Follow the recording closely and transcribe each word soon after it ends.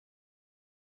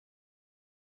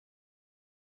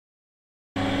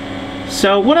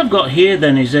So what I've got here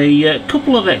then is a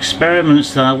couple of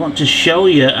experiments that I want to show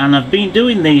you, and I've been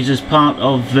doing these as part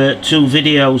of 2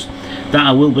 videos that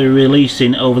I will be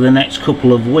releasing over the next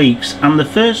couple of weeks. And the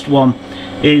first one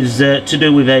is to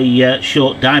do with a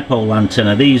short dipole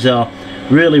antenna. These are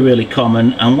really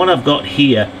common, and what I've got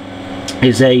here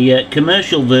is a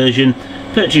commercial version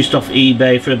purchased off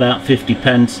eBay for about 50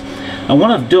 pence. And what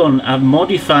I've done, I've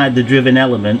modified the driven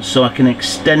element so I can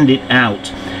extend it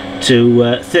out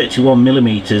to 31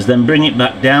 millimeters, then bring it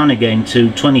back down again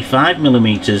to 25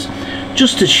 millimeters,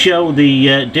 just to show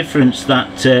the difference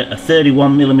that a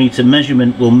 31 millimeter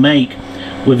measurement will make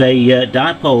with a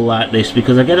dipole like this.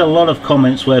 Because I get a lot of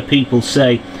comments where people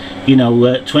say, you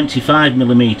know, 25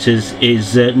 millimeters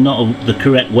is not the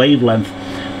correct wavelength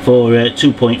for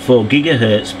 2.4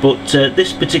 gigahertz, but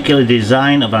this particular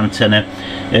design of antenna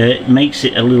makes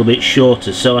it a little bit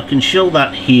shorter, so I can show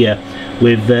that here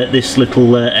with this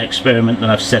little experiment that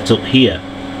I've set up here.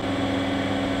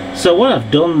 So what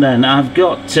I've done then, I've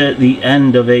got the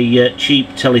end of a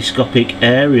cheap telescopic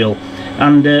aerial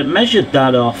and measured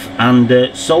that off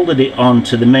and soldered it on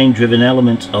to the main driven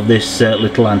element of this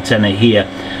little antenna here.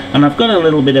 And I've got a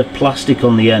little bit of plastic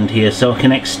on the end here, so I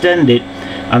can extend it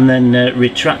and then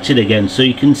retract it again, so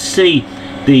you can see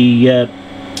the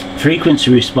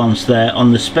frequency response there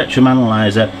on the spectrum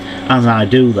analyzer as I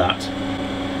do that.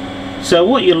 So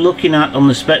what you're looking at on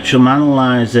the spectrum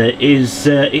analyzer is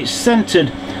it's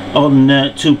centered on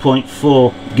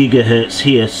 2.4 gigahertz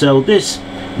here. So this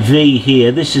V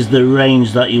here, this is the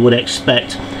range that you would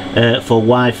expect for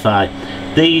Wi-Fi.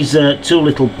 These 2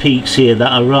 little peaks here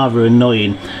that are rather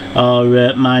annoying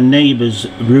are my neighbour's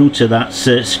router that's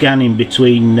scanning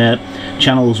between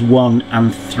channels 1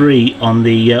 and 3 on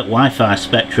the Wi-Fi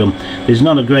spectrum. There's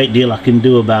not a great deal I can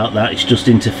do about that, it's just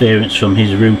interference from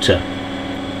his router.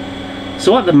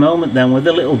 So at the moment then, with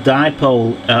a little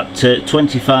dipole at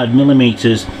 25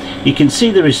 millimeters, you can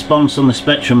see the response on the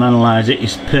spectrum analyzer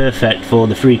is perfect for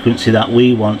the frequency that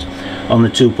we want on the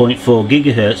 2.4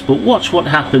 gigahertz. But watch what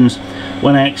happens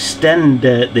when I extend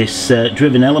this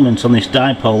driven element on this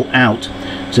dipole out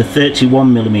to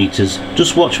 31 millimeters.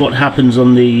 Just watch what happens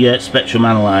on the spectrum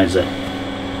analyzer.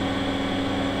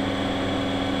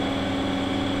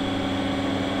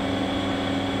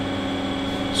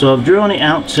 So I've drawn it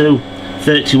out to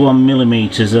 31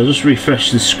 millimeters. I'll just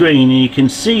refresh the screen and you can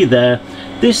see there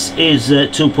this is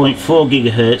 2.4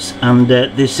 gigahertz and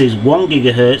this is 1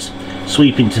 gigahertz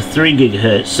sweeping to 3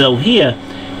 gigahertz. So here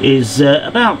is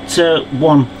about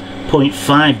 1.5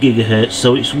 gigahertz,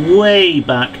 so it's way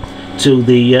back to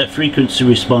the frequency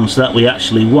response that we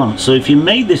actually want. So if you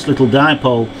made this little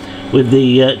dipole with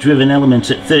the driven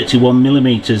element at 31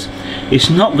 millimeters,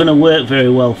 it's not going to work very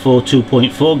well for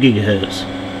 2.4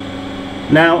 gigahertz.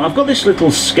 Now I've got this little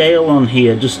scale on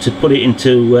here just to put it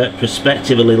into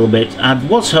perspective a little bit. I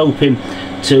was hoping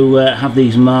to have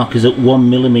these markers at 1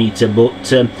 millimeter, but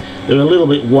they're a little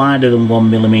bit wider than 1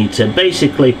 millimeter.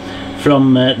 Basically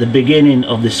from the beginning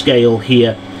of the scale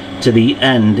here to the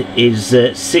end is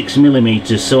 6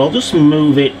 millimeters, so I'll just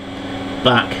move it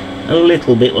back a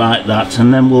little bit like that,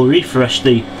 and then we'll refresh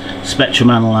the spectrum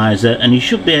analyzer and you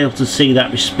should be able to see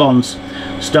that response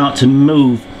start to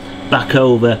move back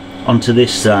over onto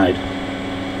this side.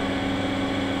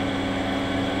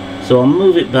 So I'll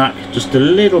move it back just a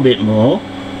little bit more,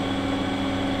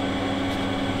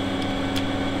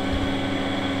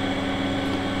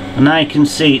 and now you can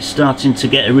see it's starting to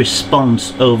get a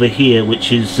response over here,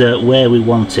 which is where we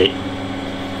want it.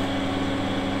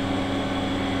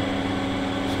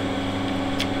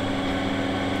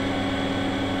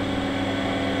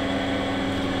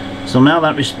 So now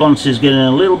that response is getting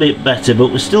a little bit better,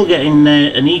 but we're still getting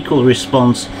an equal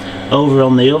response over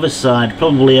on the other side,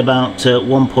 probably about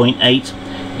 1.8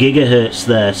 gigahertz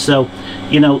there. So,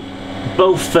 you know,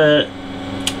 both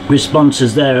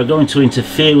responses there are going to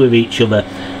interfere with each other,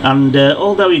 and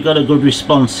although you've got a good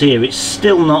response here, it's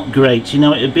still not great. You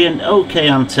know, it would be an okay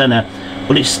antenna,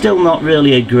 but it's still not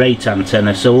really a great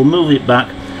antenna. So we'll move it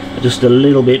back just a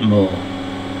little bit more.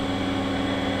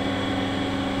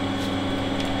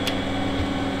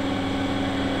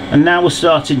 And now we're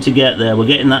starting to get there. We're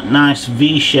getting that nice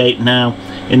V shape now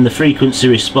in the frequency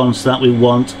response that we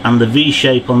want, and the V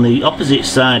shape on the opposite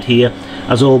side here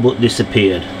has all but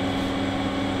disappeared.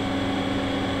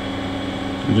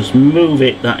 And just move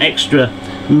it that extra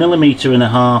 1.5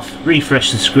 millimeters,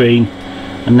 refresh the screen,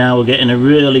 and now we're getting a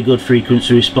really good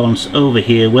frequency response over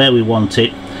here where we want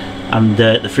it, and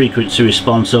the frequency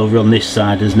response over on this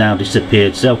side has now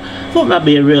disappeared. So I thought that'd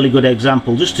be a really good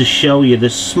example just to show you the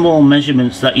small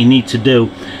measurements that you need to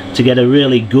do to get a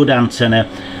really good antenna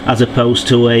as opposed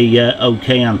to a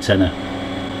okay antenna.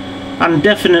 And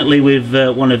definitely with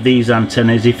one of these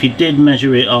antennas, if you did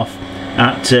measure it off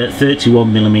at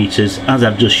 31mm, as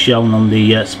I've just shown on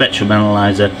the spectrum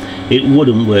analyzer, it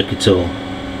wouldn't work at all.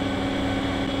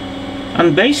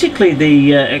 And basically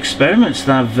the experiments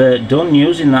that I've done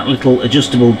using that little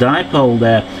adjustable dipole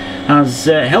there has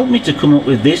helped me to come up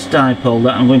with this dipole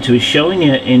that I'm going to be showing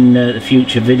you in the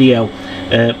future video.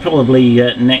 Probably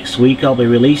next week I'll be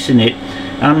releasing it.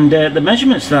 And the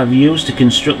measurements that I've used to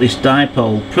construct this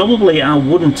dipole, probably I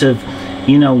wouldn't have,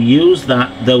 you know, used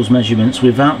those measurements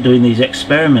without doing these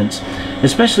experiments.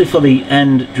 Especially for the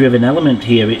end driven element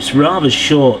here, it's rather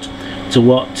short to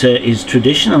what is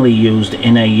traditionally used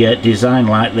in a design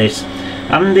like this.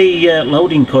 And the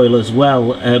loading coil as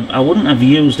well, I wouldn't have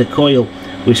used a coil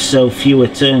with so fewer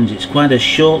turns. It's quite a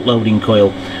short loading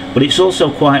coil, but it's also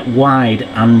quite wide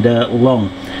and long.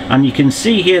 And you can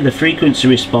see here the frequency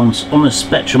response on the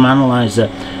spectrum analyzer,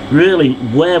 really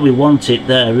where we want it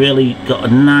there, really got a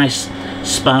nice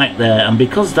spike there. And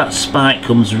because that spike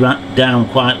comes right down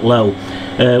quite low,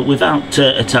 without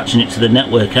attaching it to the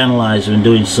network analyzer and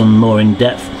doing some more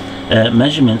in-depth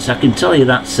measurements, I can tell you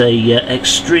that's a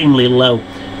extremely low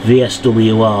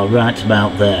VSWR right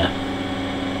about there.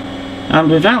 And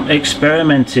without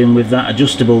experimenting with that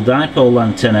adjustable dipole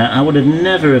antenna, I would have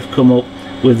never have come up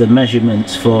with the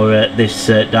measurements for this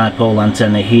dipole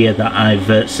antenna here that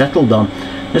I've settled on,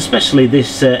 especially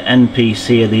this end piece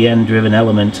here, the end driven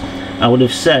element. I would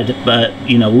have said,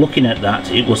 you know, looking at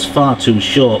that, it was far too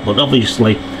short, but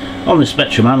obviously on the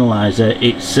spectrum analyzer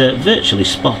it's virtually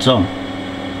spot on.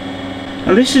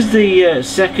 And this is the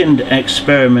second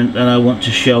experiment that I want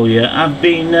to show you. I've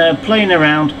been playing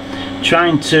around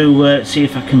trying to see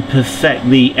if I can perfect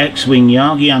the X-wing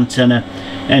Yagi antenna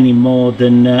any more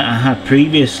than I had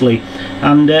previously.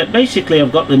 And basically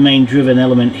I've got the main driven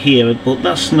element here, but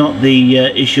that's not the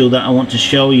issue that I want to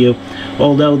show you.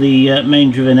 Although the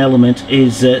main driven element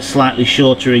is slightly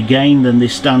shorter again than the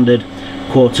standard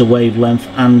quarter wavelength,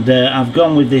 and I've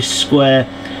gone with this square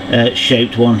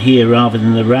shaped one here rather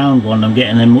than the round one. I'm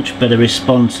getting a much better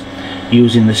response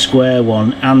using the square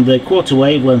one, and the quarter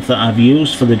wavelength that I've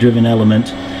used for the driven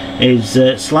element is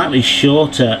slightly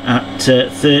shorter at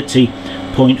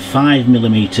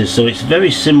 30.5mm, so it's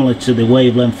very similar to the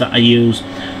wavelength that I use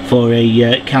for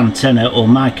a cantenna, or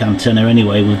my cantenna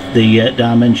anyway, with the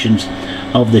dimensions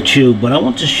of the tube. But I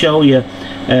want to show you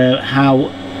how,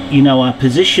 you know, I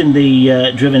position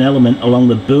the driven element along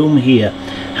the boom here,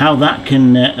 how that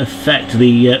can affect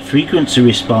the frequency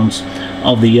response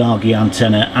of the Yagi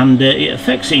antenna, and it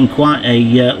affects it in quite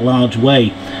a large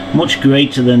way, much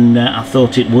greater than I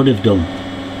thought it would have done.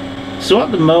 So at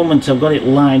the moment I've got it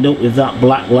lined up with that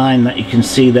black line that you can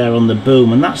see there on the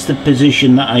boom, and that's the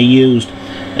position that I used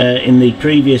in the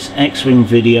previous X-wing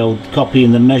video,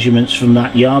 copying the measurements from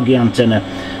that Yagi antenna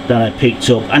that I picked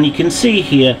up. And you can see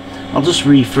here, I'll just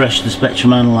refresh the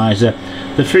spectrum analyzer,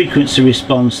 the frequency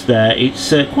response there.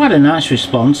 It's quite a nice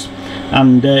response,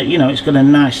 and you know, it's got a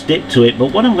nice dip to it.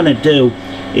 But what I'm going to do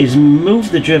is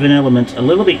move the driven element a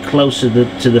little bit closer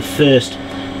to the first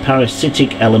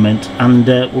parasitic element, and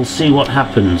we'll see what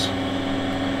happens.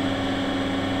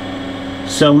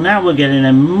 So now we're getting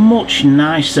a much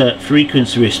nicer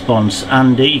frequency response,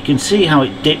 and you can see how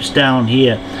it dips down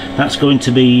here. That's going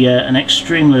to be an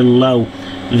extremely low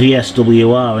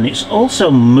VSWR, and it's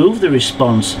also moved the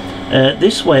response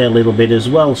this way a little bit as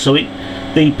well. So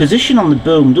the position on the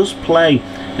boom does play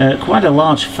quite a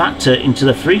large factor into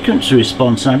the frequency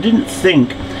response, and I didn't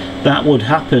think that would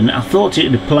happen. I thought it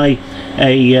would play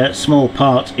a small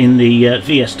part in the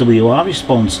VSWR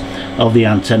response of the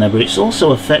antenna, but it's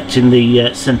also affecting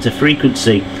the center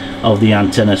frequency of the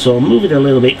antenna. So I'll move it a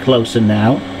little bit closer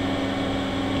now.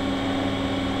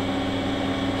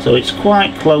 So it's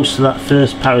quite close to that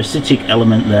first parasitic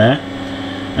element there,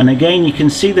 and again you can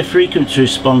see the frequency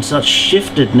response that's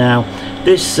shifted now.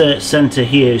 This center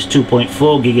here is 2.4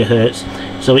 gigahertz,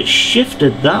 so it's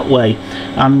shifted that way,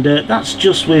 and that's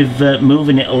just with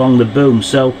moving it along the boom.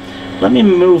 So let me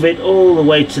move it all the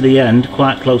way to the end,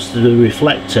 quite close to the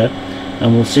reflector,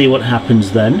 and we'll see what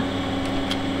happens then.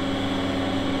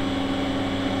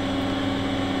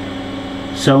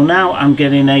 So now I'm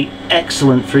getting an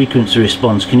excellent frequency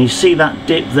response. Can you see that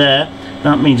dip there?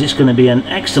 That means it's going to be an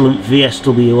excellent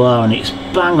VSWR, and it's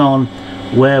bang on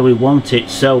where we want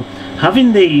it. So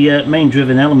having the main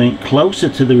driven element closer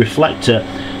to the reflector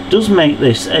does make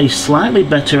this a slightly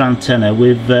better antenna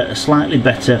with a slightly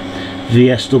better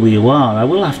VSWR. I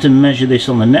will have to measure this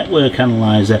on the network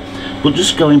analyzer, but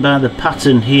just going by the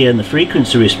pattern here and the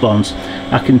frequency response,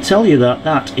 I can tell you that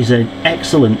that is an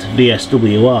excellent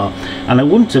VSWR, and I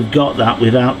wouldn't have got that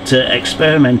without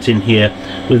experimenting here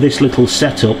with this little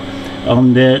setup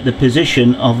on the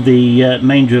position of the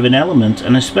main driven element,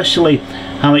 and especially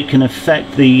how it can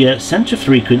affect the center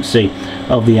frequency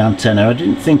of the antenna. I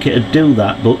didn't think it would do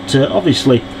that, but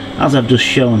obviously, as I've just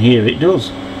shown here, it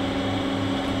does.